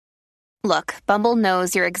Look, Bumble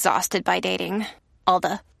knows you're exhausted by dating. All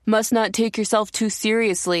the must not take yourself too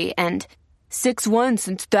seriously and 6'1"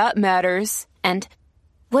 since that matters. And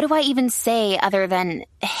what do I even say other than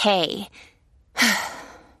hey?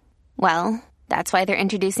 Well, that's why they're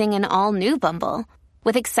introducing an all-new Bumble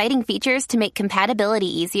with exciting features to make compatibility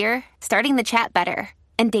easier, starting the chat better,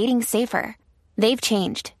 and dating safer. They've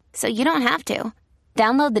changed, so you don't have to.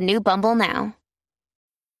 Download the new Bumble now.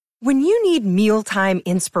 When you need mealtime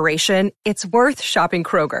inspiration, it's worth shopping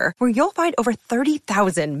Kroger, where you'll find over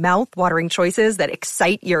 30,000 mouth-watering choices that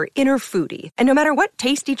excite your inner foodie. And no matter what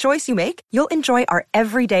tasty choice you make, you'll enjoy our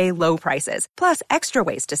everyday low prices, plus extra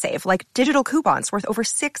ways to save, like digital coupons worth over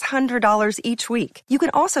 $600 each week. You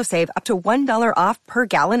can also save up to $1 off per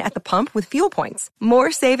gallon at the pump with fuel points.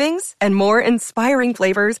 More savings and more inspiring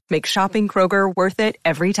flavors make shopping Kroger worth it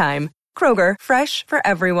every time. Kroger, fresh for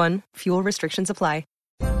everyone. Fuel restrictions apply.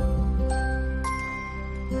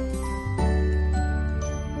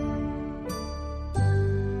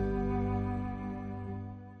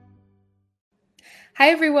 Hi,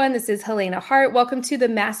 everyone. This is Helena Hart. Welcome to the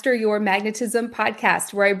Master Your Magnetism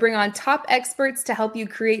podcast, where I bring on top experts to help you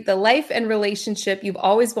create the life and relationship you've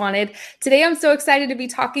always wanted. Today, I'm so excited to be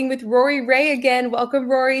talking with Rory Ray again. Welcome,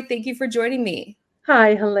 Rory. Thank you for joining me.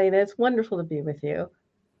 Hi, Helena. It's wonderful to be with you.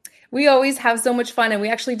 We always have so much fun, and we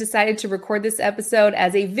actually decided to record this episode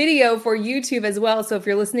as a video for YouTube as well. So if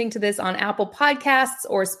you're listening to this on Apple Podcasts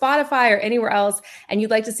or Spotify or anywhere else, and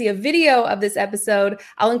you'd like to see a video of this episode,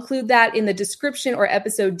 I'll include that in the description or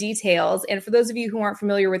episode details. And for those of you who aren't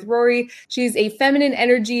familiar with Rory, she's a feminine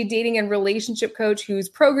energy dating and relationship coach whose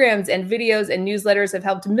programs and videos and newsletters have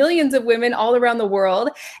helped millions of women all around the world.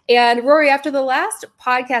 And Rory, after the last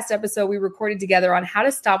podcast episode we recorded together on how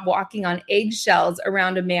to stop walking on eggshells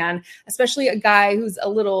around a man, especially a guy who's a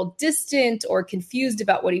little distant or confused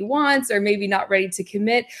about what he wants or maybe not ready to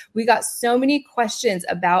commit, we got so many questions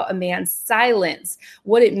about a man's silence,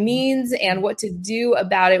 what it means and what to do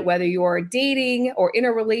about it, whether you're dating or in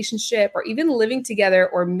a relationship or even living together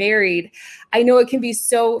or married. I know it can be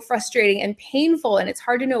so frustrating and painful, and it's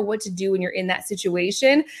hard to know what to do when you're in that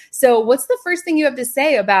situation. So what's the first thing you have to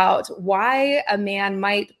say about why a man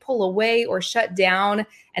might pull away or shut down,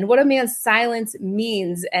 and what a man's silence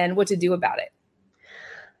means and what to do about it?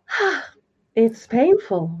 It's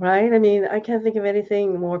painful, right? I mean, I can't think of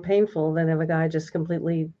anything more painful than have a guy just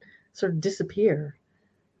completely sort of disappear.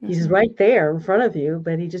 Mm-hmm. He's right there in front of you,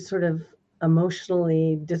 but he just sort of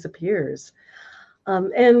emotionally disappears.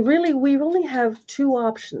 And really, we only have two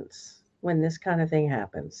options when this kind of thing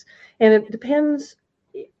happens. And it depends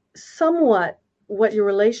somewhat what your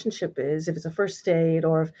relationship is, if it's a first date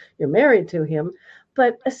or if you're married to him.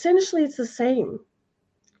 But essentially, it's the same,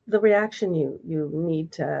 the reaction you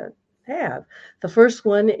need to have. The first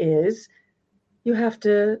one is you have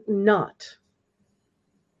to not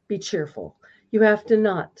be cheerful. You have to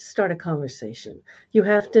not start a conversation. You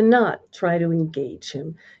have to not try to engage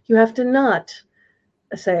him. You have to not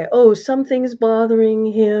say, oh, something's bothering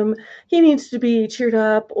him. He needs to be cheered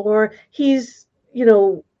up, or he's,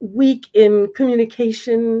 weak in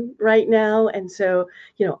communication right now. And so,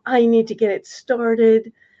 I need to get it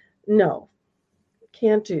started. No,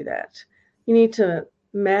 can't do that. You need to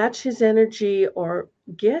match his energy or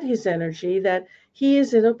get his energy that he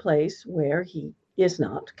is in a place where he is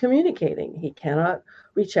not communicating. He cannot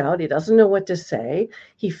reach out. He doesn't know what to say.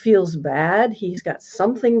 He feels bad. He's got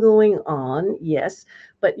something going on. Yes,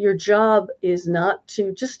 but your job is not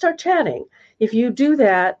to just start chatting. If you do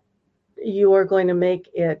that, you are going to make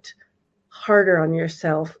it harder on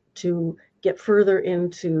yourself to get further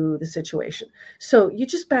into the situation. So you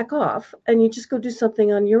just back off and you just go do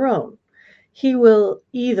something on your own. He will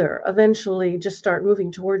either eventually just start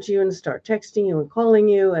moving towards you and start texting you and calling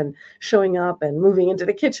you and showing up and moving into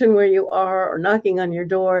the kitchen where you are or knocking on your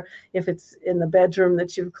door if it's in the bedroom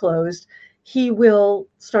that you've closed. He will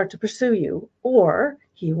start to pursue you, or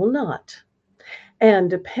he will not. And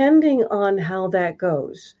depending on how that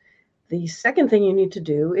goes, the second thing you need to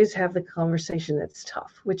do is have the conversation that's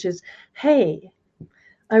tough, which is, hey,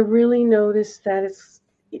 I really noticed that it's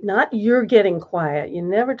not you're getting quiet. You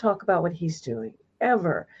never talk about what he's doing,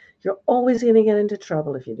 ever. You're always going to get into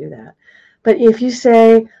trouble if you do that. But if you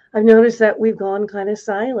say, I've noticed that we've gone kind of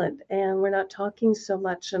silent and we're not talking so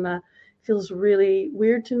much, and it feels really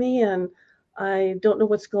weird to me, and I don't know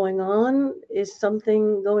what's going on. Is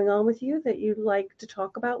something going on with you that you'd like to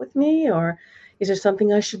talk about with me? Or is there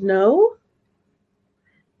something I should know?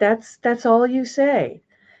 That's all you say.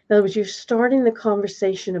 In other words, you're starting the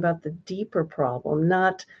conversation about the deeper problem,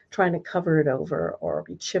 not trying to cover it over or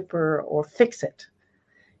be chipper or fix it.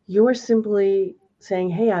 You're simply saying,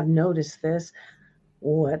 hey, I've noticed this.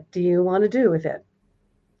 What do you want to do with it?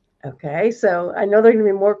 Okay, so I know there are going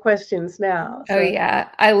to be more questions now. Oh, So yeah.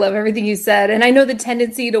 I love everything you said. And I know the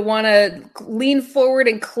tendency to want to lean forward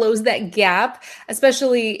and close that gap,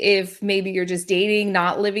 especially if maybe you're just dating,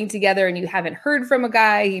 not living together, and you haven't heard from a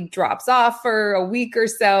guy. He drops off for a week or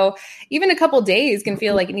so. Even a couple days can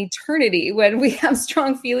feel like an eternity when we have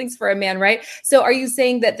strong feelings for a man, right? So are you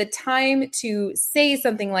saying that the time to say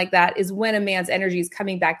something like that is when a man's energy is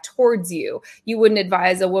coming back towards you? You wouldn't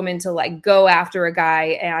advise a woman to like go after a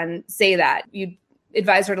guy and say that. You'd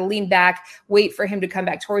advise her to lean back, wait for him to come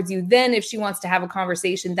back towards you. Then if she wants to have a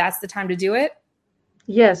conversation, that's the time to do it.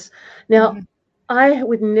 yes. Now, I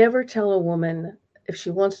would never tell a woman if she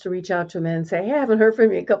wants to reach out to a man and say, hey, I haven't heard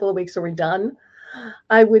from you in a couple of weeks. Are we done?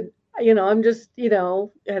 I would, I'm just,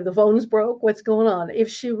 the phone's broke. What's going on? If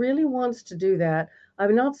she really wants to do that, I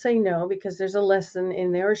would not say no because there's a lesson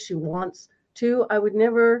in there. She wants to. I would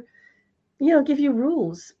never, give you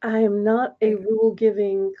rules. I am not a rule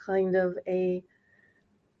giving kind of a,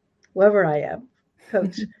 whoever I am,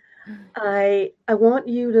 coach. I want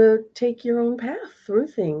you to take your own path through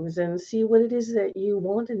things and see what it is that you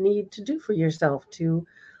want and need to do for yourself to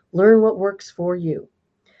learn what works for you.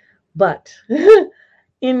 But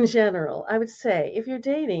in general, I would say if you're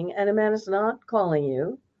dating and a man is not calling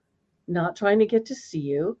you, not trying to get to see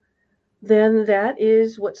you, then that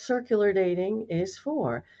is what circular dating is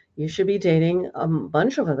for. You should be dating a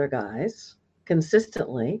bunch of other guys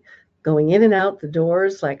consistently, going in and out the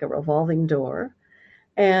doors like a revolving door.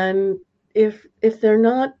 And if they're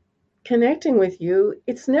not connecting with you,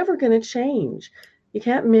 it's never going to change. You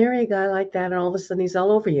can't marry a guy like that and all of a sudden he's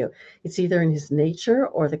all over you. It's either in his nature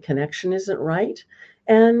or the connection isn't right.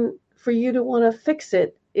 And for you to want to fix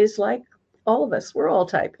it is like all of us. We're all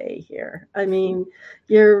type A here. I mean,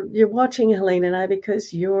 you're watching Helene and I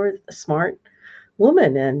because you're a smart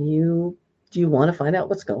woman and you want to find out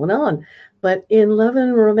what's going on. But in love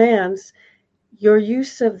and romance, your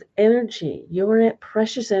use of energy, your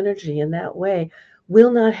precious energy in that way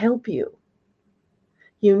will not help you.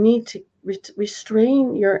 You need to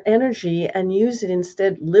restrain your energy and use it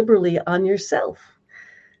instead liberally on yourself,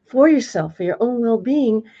 for your own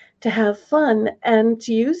well-being, to have fun and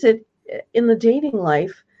to use it in the dating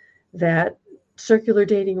life that circular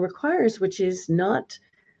dating requires, which is not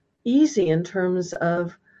easy in terms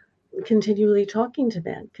of continually talking to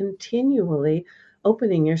men, continually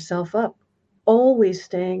opening yourself up, always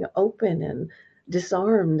staying open and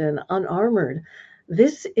disarmed and unarmored.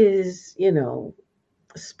 This is,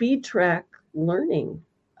 speed track learning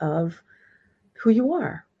of who you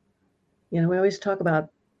are. We always talk about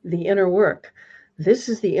the inner work. This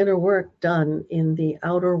is the inner work done in the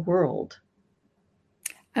outer world.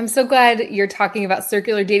 I'm so glad you're talking about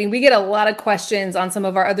circular dating. We get a lot of questions on some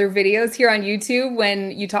of our other videos here on YouTube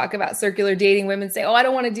when you talk about circular dating. Women say, oh, I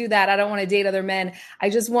don't want to do that. I don't want to date other men. I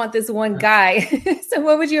just want this one guy. So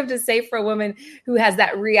what would you have to say for a woman who has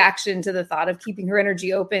that reaction to the thought of keeping her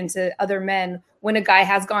energy open to other men when a guy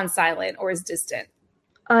has gone silent or is distant?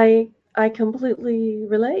 I completely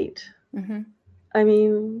relate. Mm-hmm. I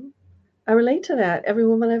mean, I relate to that. Every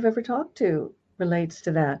woman I've ever talked to relates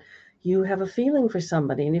to that. You have a feeling for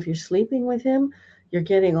somebody, and if you're sleeping with him, you're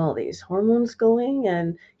getting all these hormones going,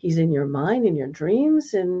 and he's in your mind, in your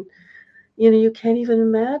dreams, and you can't even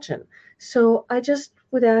imagine. So I just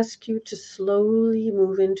would ask you to slowly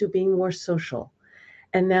move into being more social.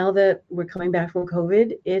 And now that we're coming back from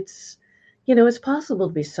COVID, it's possible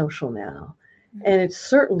to be social now. And it's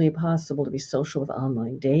certainly possible to be social with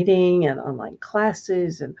online dating and online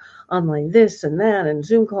classes and online this and that and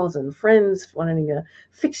Zoom calls and friends wanting to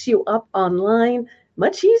fix you up online.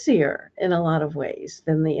 Much easier in a lot of ways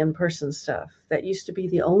than the in-person stuff. That used to be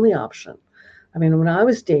the only option. I mean, when I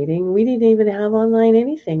was dating, we didn't even have online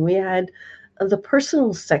anything. We had the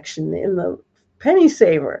personal section in the Penny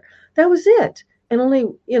Saver. That was it. And only,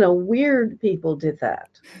 weird people did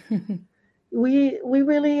that. We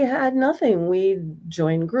really had nothing. We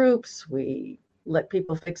joined groups. We let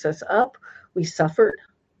people fix us up. We suffered.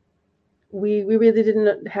 We really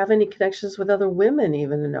didn't have any connections with other women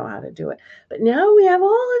even to know how to do it. But now we have all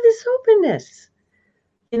of this openness,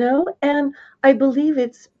 and I believe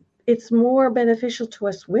it's more beneficial to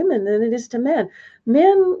us women than it is to men.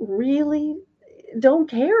 Men really don't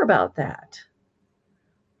care about that.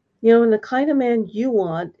 And the kind of man you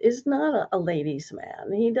want is not a ladies'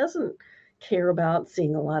 man. He doesn't care about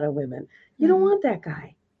seeing a lot of women. You don't want that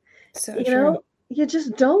guy. So true. You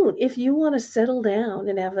just don't. If you want to settle down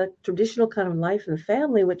and have a traditional kind of life and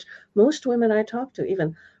family, which most women I talk to,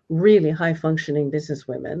 even really high functioning business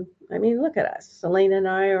women, I mean, look at us. Elena and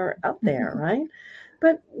I are out there, right?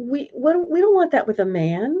 But we don't want that with a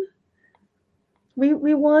man.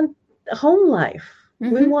 We want a home life. We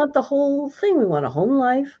Mm-hmm. want the whole thing. We want a home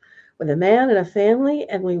life with a man and a family,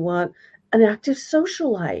 and we want an active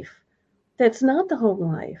social life. That's not the home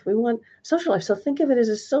life. We want social life. So think of it as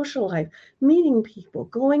a social life, meeting people,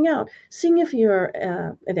 going out, seeing if you're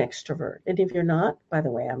an extrovert. And if you're not, by the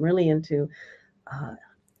way, I'm really into uh,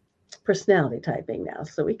 personality typing now,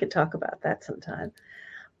 so we could talk about that sometime.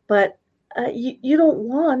 But you don't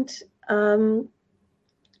want to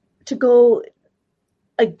go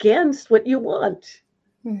against what you want.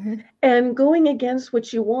 Mm-hmm. And going against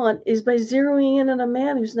what you want is by zeroing in on a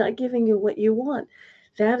man who's not giving you what you want.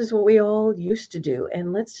 That is what we all used to do.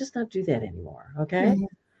 And let's just not do that anymore. Okay. Mm-hmm.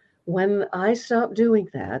 When I stopped doing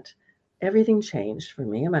that, everything changed for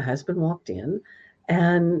me. And my husband walked in,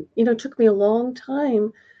 and, it took me a long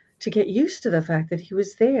time to get used to the fact that he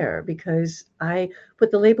was there, because I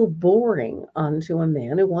put the label boring onto a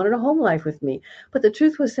man who wanted a home life with me. But the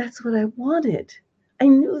truth was, that's what I wanted. I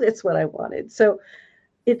knew that's what I wanted. So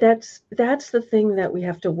that's the thing that we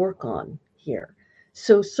have to work on here.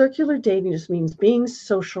 So circular dating just means being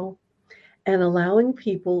social and allowing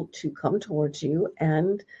people to come towards you,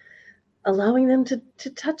 and allowing them to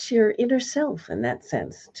touch your inner self, in that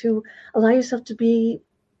sense, to allow yourself to be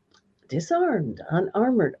disarmed,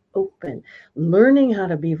 unarmored, open, learning how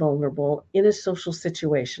to be vulnerable in a social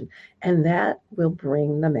situation. And that will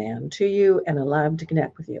bring the man to you and allow him to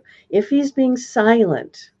connect with you. If he's being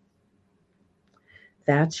silent,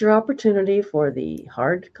 that's your opportunity for the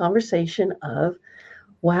hard conversation of,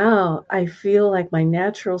 wow, I feel like my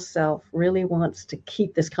natural self really wants to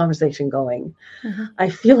keep this conversation going. Mm-hmm. I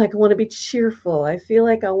feel like I want to be cheerful. I feel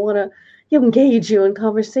like I want to engage you in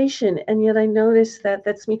conversation. And yet I notice that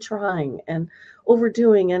that's me trying and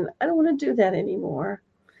overdoing. And I don't want to do that anymore.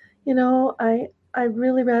 I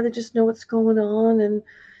really rather just know what's going on, and,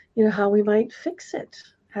 how we might fix it.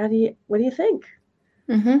 What do you think?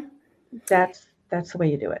 Mm-hmm. That's the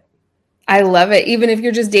way you do it. I love it. Even if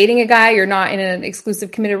you're just dating a guy, you're not in an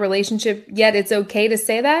exclusive committed relationship yet, it's okay to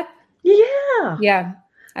say that? Yeah. Yeah.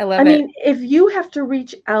 I I love it. mean, if you have to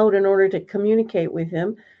reach out in order to communicate with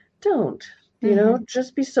him, don't. Mm-hmm.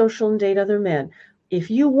 Just be social and date other men. If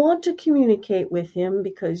you want to communicate with him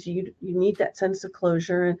because you need that sense of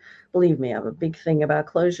closure, and believe me, I have a big thing about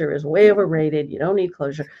closure is way overrated. You don't need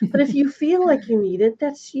closure. But if you feel like you need it,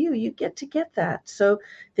 that's you. You get that. So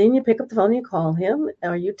then you pick up the phone, you call him,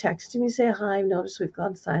 or you text him, you say, hi, I've noticed we've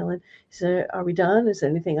gone silent. He said, are we done? Is there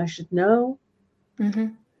anything I should know?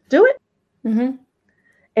 Mm-hmm. Do it. Mm-hmm.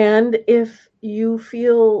 And if you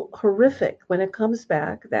feel horrific when it comes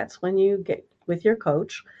back, that's when you get with your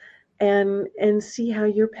coach and see how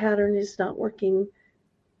your pattern is not working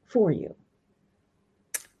for you.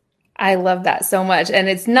 I love that so much. And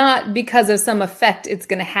it's not because of some effect it's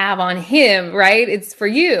going to have on him, right? It's for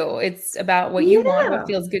you. It's about what you want, what Yeah.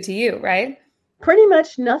 feels good to you, right? Pretty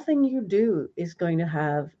much nothing you do is going to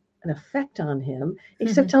have an effect on him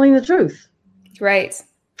except Mm-hmm. telling the truth. Right.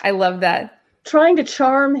 I love that. Trying to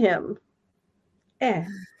charm him.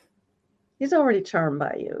 He's already charmed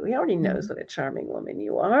by you. He already knows what a charming woman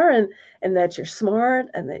you are, and that you're smart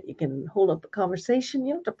and that you can hold up a conversation.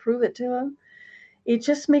 You don't have to prove it to him. It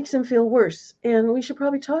just makes him feel worse. And we should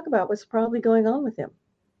probably talk about what's probably going on with him.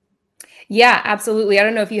 Yeah, absolutely. I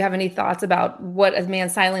don't know if you have any thoughts about what a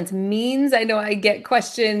man's silence means. I know I get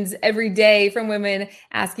questions every day from women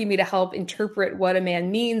asking me to help interpret what a man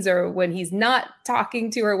means, or when he's not talking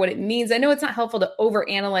to her, what it means. I know it's not helpful to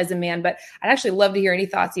overanalyze a man, but I'd actually love to hear any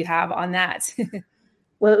thoughts you have on that.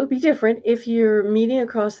 Well, it would be different if you're meeting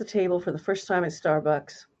across the table for the first time at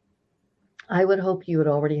Starbucks. I would hope you had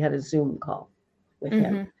already had a Zoom call with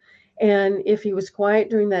him. And if he was quiet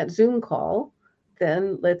during that Zoom call,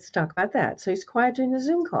 then let's talk about that. So he's quiet during the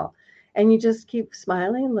Zoom call, and you just keep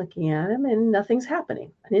smiling and looking at him, and nothing's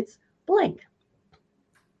happening, and it's blank.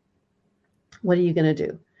 What are you going to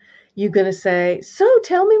do? You're going to say, so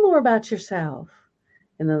tell me more about yourself,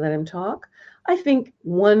 and then let him talk. I think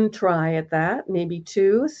one try at that, maybe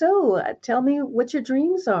two. So tell me what your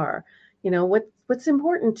dreams are. What's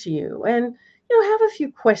important to you, and have a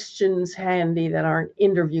few questions handy that aren't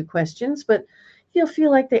interview questions, but you'll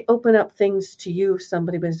feel like they open up things to you if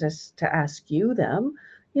somebody was just to ask you them.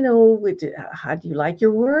 How do you like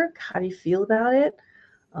your work? How do you feel about it?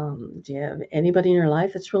 Do you have anybody in your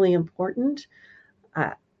life that's really important?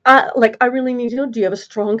 I really need to know, do you have a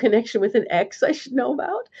strong connection with an ex I should know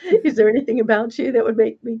about? Is there anything about you that would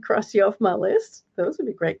make me cross you off my list? Those would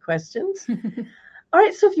be great questions. All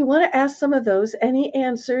right, so if you want to ask some of those, and he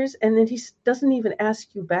answers, and then he doesn't even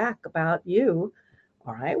ask you back about you,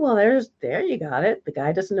 all right, well, there you got it. The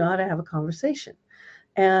guy doesn't know how to have a conversation.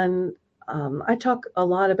 And I talk a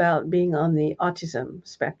lot about being on the autism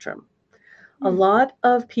spectrum. A Hmm. lot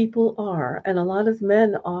of people are, and a lot of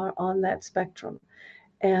men are on that spectrum.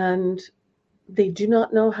 And they do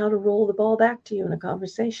not know how to roll the ball back to you in a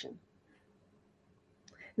conversation.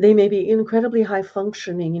 They may be incredibly high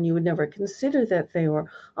functioning, and you would never consider that they were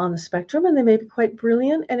on the spectrum, and they may be quite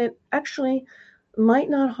brilliant, and it actually might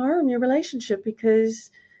not harm your relationship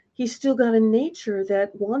because he's still got a nature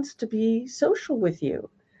that wants to be social with you.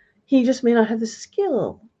 He just may not have the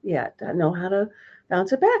skill yet to know how to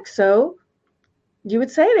bounce it back. So you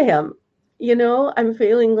would say to him, I'm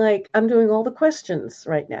feeling like I'm doing all the questions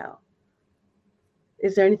right now.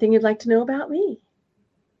 Is there anything you'd like to know about me?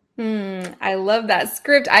 I love that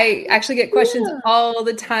script. I actually get questions Yeah. all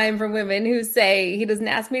the time from women who say he doesn't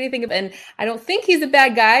ask me anything, and I don't think he's a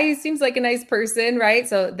bad guy. He seems like a nice person, right?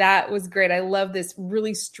 So that was great. I love this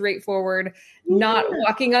really straightforward, not Yeah.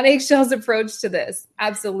 walking on eggshells approach to this.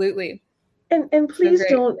 Absolutely. And So please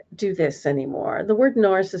great. don't do this anymore. The word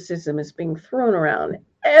narcissism is being thrown around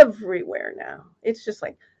everywhere now. It's just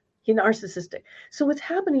like he's narcissistic. So what's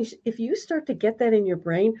happening is if you start to get that in your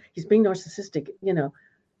brain, he's being narcissistic,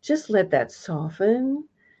 just let that soften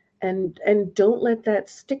and don't let that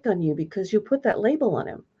stick on you because you put that label on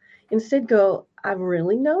him. Instead go, I've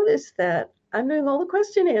really noticed that I'm doing all the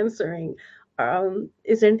question answering.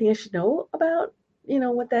 Is there anything I should know about,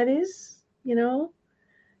 what that is?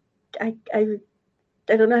 I, I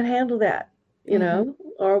I don't know how to handle that, Mhm.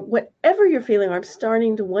 or whatever you're feeling. Or I'm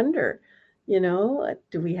starting to wonder,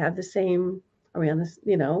 do we have the same, are we on this,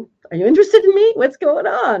 are you interested in me? What's going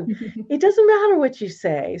on? It doesn't matter what you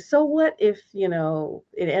say. So what if,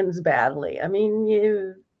 it ends badly? I mean,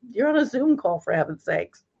 you're on a Zoom call for heaven's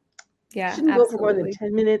sakes. Yeah, Shouldn't go for more than absolutely.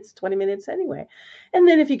 10 minutes, 20 minutes anyway. And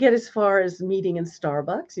then if you get as far as meeting in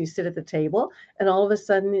Starbucks, you sit at the table and all of a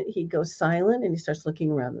sudden he goes silent and he starts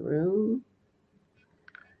looking around the room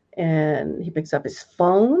and he picks up his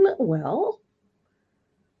phone, well,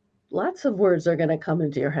 lots of words are going to come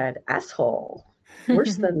into your head. Asshole.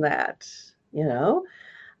 Worse than that, you know.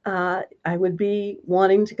 I would be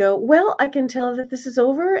wanting to go, well, I can tell that this is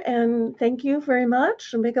over and thank you very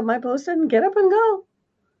much and pick up my post and get up and go.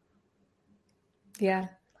 Yeah.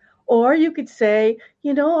 Or you could say,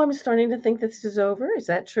 I'm starting to think this is over. Is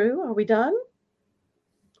that true? Are we done?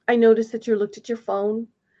 I noticed that you looked at your phone.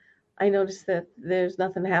 I noticed that there's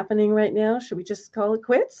nothing happening right now. Should we just call it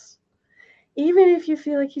quits? Even if you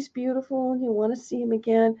feel like he's beautiful and you want to see him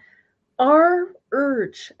again, our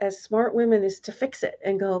urge as smart women is to fix it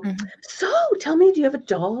and go, Mhm. so tell me, do you have a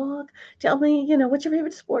dog? Tell me, what's your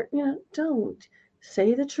favorite sport? Don't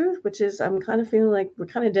say the truth, which is I'm kind of feeling like we're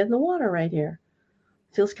kind of dead in the water right here.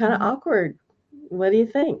 Feels kind of Mhm. awkward. What do you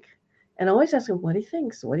think? And always ask him, what he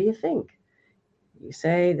thinks. What do you think? You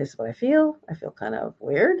say, this is what I feel. I feel kind of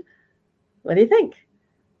weird. What do you think?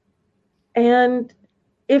 And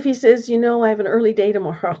if he says, I have an early day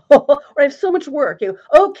tomorrow, or I have so much work,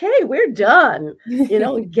 okay, we're done,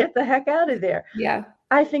 get the heck out of there. Yeah.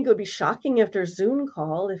 I think it would be shocking after a Zoom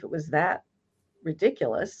call if it was that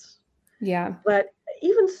ridiculous. Yeah. But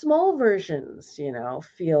even small versions,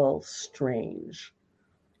 feel strange.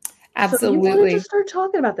 So you want to Absolutely. just start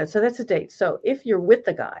talking about that. So that's a date. So if you're with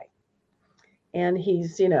the guy and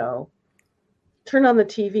he's, turn on the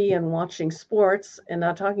TV and watching sports and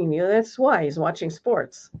not talking to you, that's why he's watching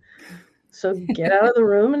sports. So get out of the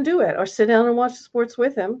room and do it, or sit down and watch sports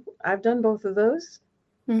with him. I've done both of those.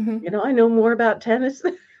 Mhm. I know more about tennis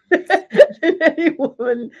than any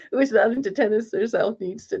woman who is not into tennis herself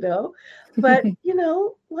needs to know. But,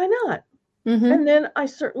 why not? And Mhm. then I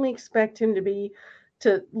certainly expect him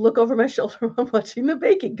to look over my shoulder while I'm watching the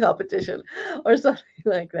baking competition or something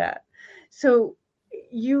like that. So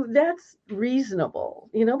that's reasonable,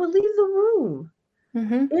 but leave the room.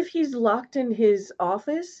 Mhm. If he's locked in his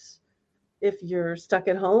office, if you're stuck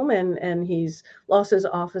at home and he's lost his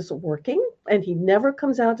office working and he never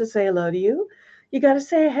comes out to say hello to you, you got to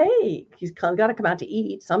say, hey, he's got to come out to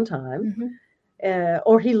eat sometime, Mhm.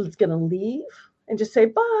 or he's going to leave and just say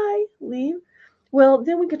bye, leave. Well,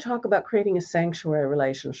 then we could talk about creating a sanctuary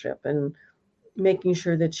relationship and making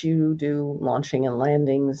sure that you do launching and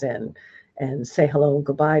landings and say hello and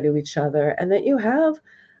goodbye to each other, and that you have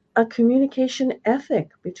a communication ethic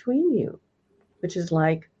between you, which is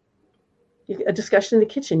like a discussion in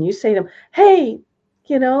the kitchen. You say to them, hey,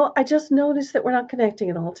 I just noticed that we're not connecting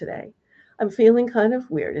at all today. I'm feeling kind of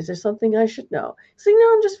weird. Is there something I should know? Say,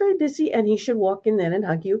 no, I'm just very busy. And he should walk in then and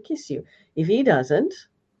hug you, kiss you. If he doesn't,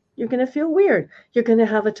 you're going to feel weird. You're going to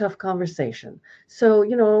have a tough conversation. So,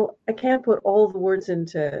 I can't put all the words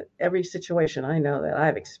into every situation I know that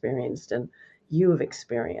I've experienced and you have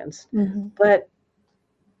experienced. Mhm. But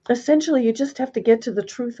essentially you just have to get to the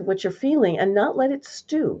truth of what you're feeling and not let it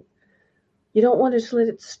stew. You don't want it to let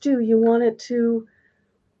it stew. You want it to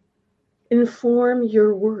inform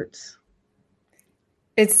your words.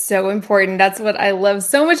 It's so important. That's what I love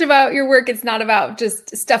so much about your work. It's not about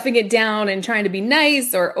just stuffing it down and trying to be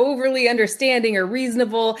nice or overly understanding or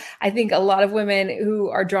reasonable. I think a lot of women who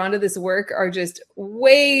are drawn to this work are just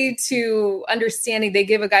way too understanding. They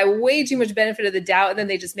give a guy way too much benefit of the doubt, and then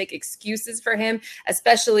they just make excuses for him,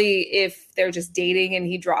 especially if they're just dating and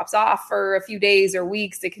he drops off for a few days or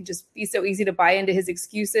weeks. It can just be so easy to buy into his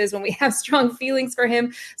excuses when we have strong feelings for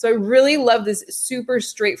him. So I really love this super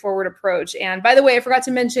straightforward approach. And by the way, I forgot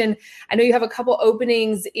to mention, I know you have a couple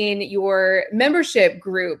openings in your membership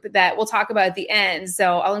group that we'll talk about at the end.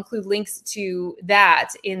 So I'll include links to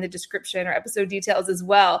that in the description or episode details as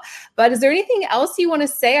well. But is there anything else you want to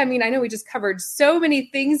say? I mean, I know we just covered so many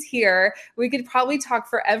things here. We could probably talk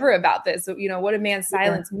forever about this. So, what a man's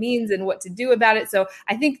silence means and what to do about it. So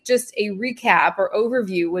I think just a recap or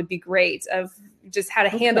overview would be great of just how to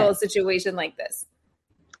handle a situation like this.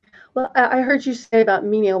 Well, I heard you say about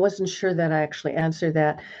meaning. I wasn't sure that I actually answered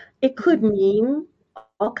that. It could mean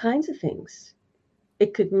all kinds of things.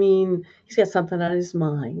 It could mean he's got something on his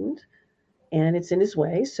mind and it's in his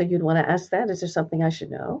way. So you'd want to ask that. Is there something I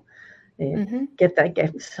should know?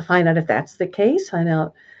 Find out if that's the case. Find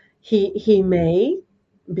out he may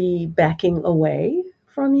be backing away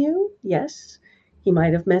from you. Yes. He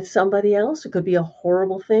might have met somebody else. It could be a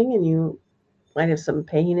horrible thing and you might have some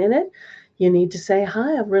pain in it. You need to say,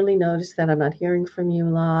 hi, I've really noticed that I'm not hearing from you a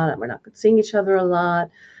lot. We're not seeing each other a lot.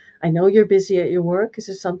 I know you're busy at your work. Is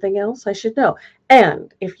there something else I should know?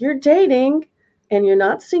 And if you're dating and you're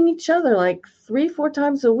not seeing each other like 3-4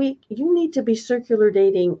 times a week, you need to be circular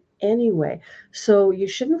dating anyway. So you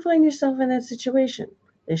shouldn't find yourself in that situation.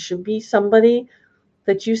 There should be somebody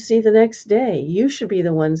that you see the next day. You should be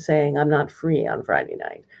the one saying, I'm not free on Friday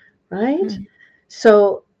night, right? Mm-hmm.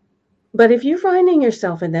 So, but if you're finding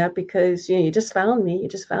yourself in that because you just found me, you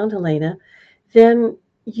just found Helena, then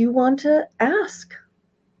you want to ask.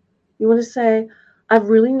 You want to say, I've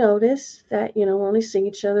really noticed that, we're only seeing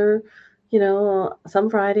each other, some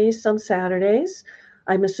Fridays, some Saturdays.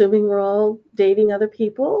 I'm assuming we're all dating other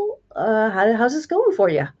people. How's this going for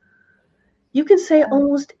you? You can say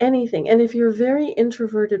almost anything. And if you're a very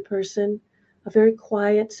introverted person, a very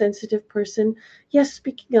quiet, sensitive person, yes,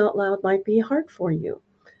 speaking out loud might be hard for you.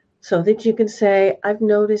 So that you can say, I've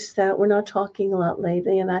noticed that we're not talking a lot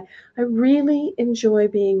lately, and I really enjoy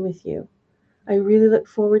being with you. I really look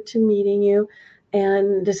forward to meeting you.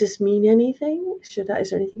 And does this mean anything? Is there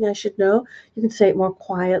anything I should know? You can say it more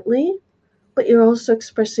quietly, but you're also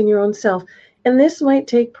expressing your own self. And this might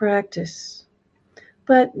take practice.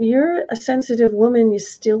 But you're a sensitive woman, you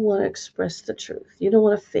still want to express the truth. You don't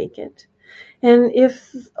want to fake it. And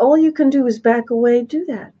if all you can do is back away, do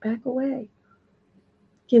that. Back away.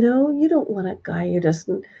 You don't want a guy who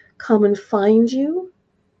doesn't come and find you.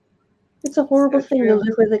 It's a horrible thing to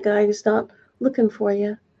live with a guy who's not looking for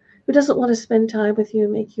you, who doesn't want to spend time with you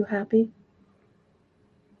and make you happy.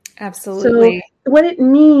 Absolutely. So what it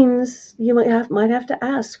means, you might have to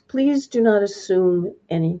ask. Please do not assume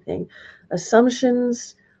anything.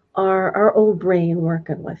 Assumptions are our old brain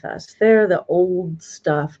working with us. They're the old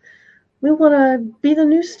stuff. We want to be the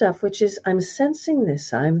new stuff, which is, I'm sensing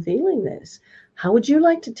this, I'm feeling this. How would you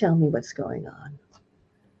like to tell me what's going on?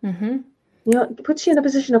 Mm-hmm. It puts you in a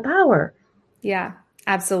position of power. Yeah,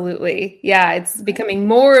 absolutely. Yeah, it's becoming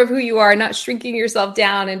more of who you are, not shrinking yourself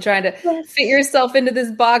down and trying to fit yourself into this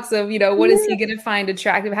box of, what is he going to find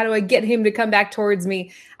attractive? How do I get him to come back towards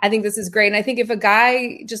me? I think this is great. And I think if a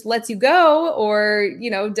guy just lets you go or,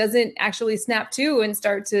 doesn't actually snap to and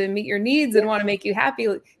start to meet your needs and want to make you happy,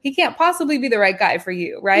 he can't possibly be the right guy for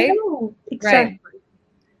you, right? No, exactly. Right.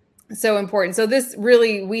 So important. So this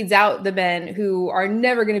really weeds out the men who are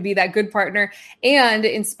never going to be that good partner and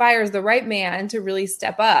inspires the right man to really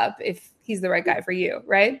step up if he's the right guy for you,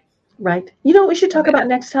 right? Right. What we should talk about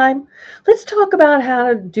next time? Let's talk about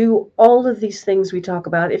how to do all of these things we talk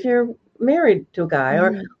about if you're married to a guy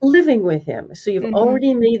or living with him. So you've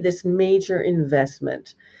already made this major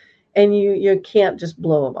investment and you can't just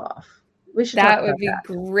blow him off. That would be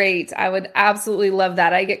great. I would absolutely love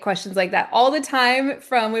that. I get questions like that all the time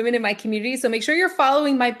from women in my community. So make sure you're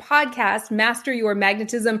following my podcast, Master Your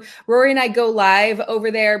Magnetism. Rory and I go live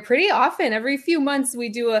over there pretty often. Every few months, we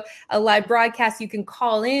do a live broadcast. You can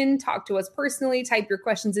call in, talk to us personally, type your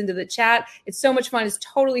questions into the chat. It's so much fun. It's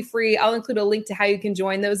totally free. I'll include a link to how you can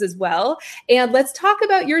join those as well. And let's talk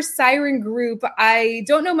about your Siren group. I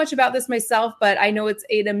don't know much about this myself, but I know it's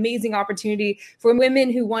an amazing opportunity for women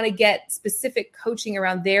who want to get specific coaching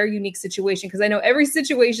around their unique situation? Because I know every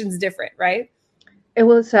situation is different, right?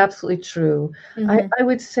 Well, it's absolutely true. Mm-hmm. I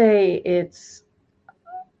would say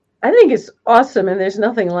I think it's awesome, and there's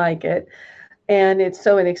nothing like it. And it's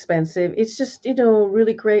so inexpensive. It's just,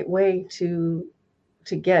 really great way to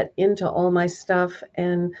get into all my stuff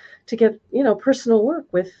and to get, personal work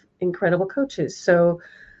with incredible coaches. So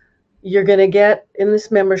you're going to get in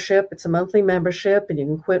this membership. It's a monthly membership, and you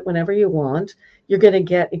can quit whenever you want. You're going to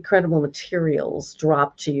get incredible materials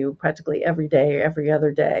dropped to you practically every day, every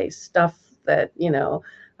other day, stuff that,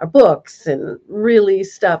 are books and really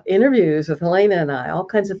stuff, interviews with Helena and I, all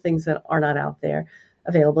kinds of things that are not out there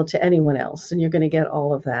available to anyone else. And you're going to get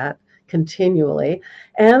all of that continually.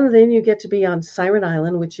 And then you get to be on Siren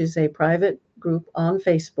Island, which is a private group on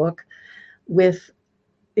Facebook with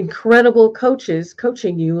incredible coaches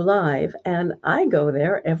coaching you live. And I go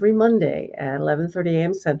there every Monday at 11:30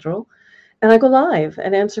 a.m. Central. And I go live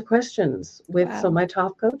and answer questions with some of my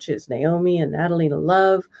top coaches, Naomi and Natalina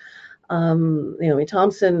Love, Naomi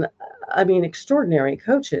Thompson, extraordinary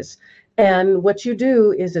coaches. And what you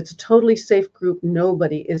do is it's a totally safe group.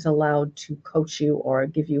 Nobody is allowed to coach you or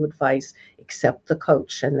give you advice except the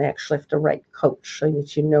coach. And they actually have to write coach so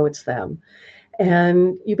that it's them.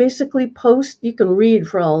 And you basically post, you can read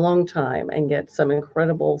for a long time and get some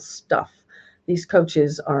incredible stuff. These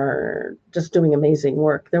coaches are just doing amazing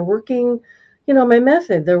work. They're working, my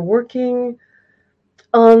method, they're working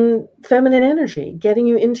on feminine energy, getting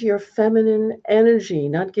you into your feminine energy,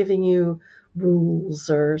 not giving you rules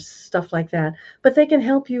or stuff like that. But they can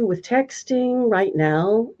help you with texting right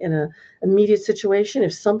now in an immediate situation.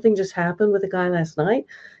 If something just happened with a guy last night,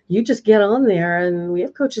 you just get on there, and we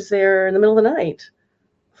have coaches there in the middle of the night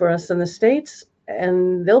for us in the States,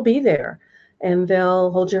 and they'll be there, and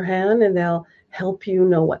they'll hold your hand, and they'll help you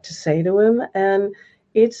know what to say to him. And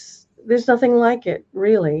there's nothing like it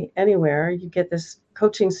really anywhere. You get this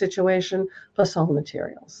coaching situation plus all the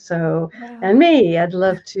materials. So, and me, I'd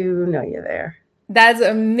love to know you there. That's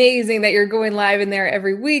amazing that you're going live in there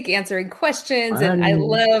every week answering questions. And I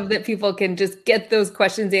love that people can just get those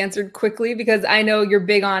questions answered quickly, because I know you're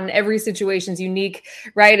big on every situation's unique,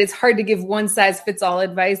 right? It's hard to give one size fits all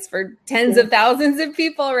advice for tens of thousands of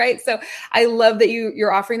people, right? So I love that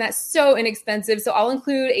you're offering that so inexpensive. So I'll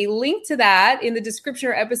include a link to that in the description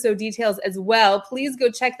or episode details as well. Please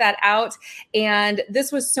go check that out. And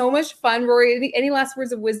this was so much fun. Rory, any last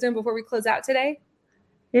words of wisdom before we close out today?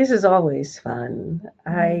 This is always fun.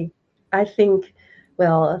 I think,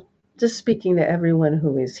 well, just speaking to everyone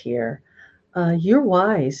who is here, you're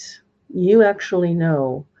wise. You actually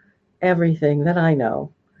know everything that I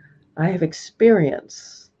know. I have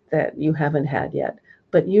experience that you haven't had yet,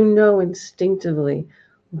 but you know instinctively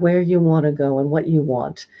where you want to go and what you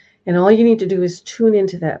want. And all you need to do is tune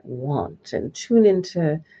into that want and tune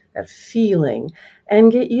into that feeling and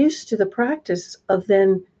get used to the practice of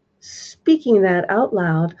then speaking that out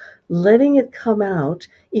loud, letting it come out,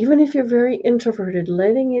 even if you're very introverted,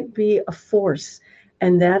 letting it be a force.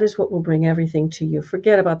 And that is what will bring everything to you.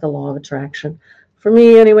 Forget about the law of attraction. For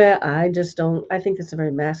me, anyway, I think it's a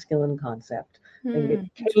very masculine concept. It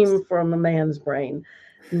came from a man's brain.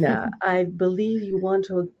 No, I believe you want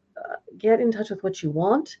to get in touch with what you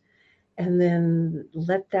want and then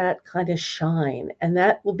let that kind of shine. And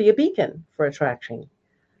that will be a beacon for attraction.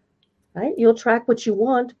 Right? You'll track what you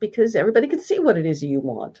want because everybody can see what it is you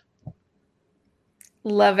want.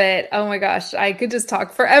 Love it. Oh my gosh. I could just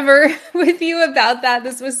talk forever with you about that.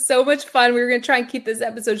 This was so much fun. We were going to try and keep this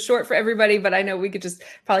episode short for everybody, but I know we could just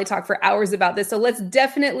probably talk for hours about this. So let's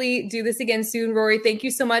definitely do this again soon, Rory. Thank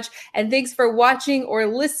you so much. And thanks for watching or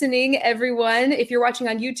listening, everyone. If you're watching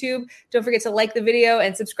on YouTube, don't forget to like the video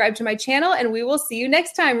and subscribe to my channel, and we will see you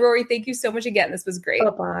next time. Rory, thank you so much again. This was great.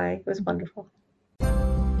 Bye-bye. It was wonderful.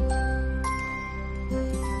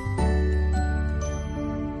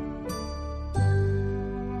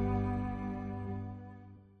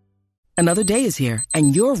 Another day is here,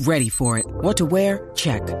 and you're ready for it. What to wear?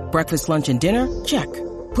 Check. Breakfast, lunch, and dinner? Check.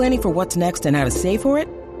 Planning for what's next and how to save for it?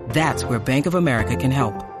 That's where Bank of America can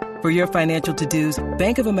help. For your financial to-dos,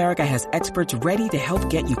 Bank of America has experts ready to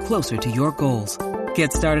help get you closer to your goals.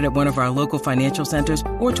 Get started at one of our local financial centers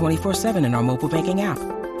or 24/7 in our mobile banking app.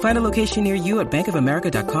 Find a location near you at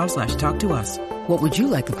bankofamerica.com/talktous. What would you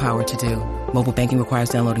like the power to do? Mobile banking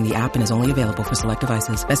requires downloading the app and is only available for select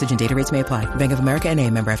devices. Message and data rates may apply. Bank of America N.A.,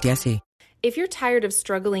 member FDIC. If you're tired of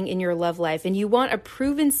struggling in your love life and you want a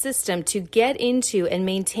proven system to get into and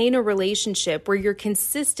maintain a relationship where you're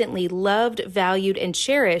consistently loved, valued, and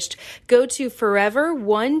cherished, go to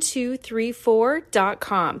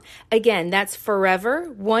forever1234.com. Again, that's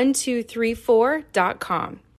forever1234.com.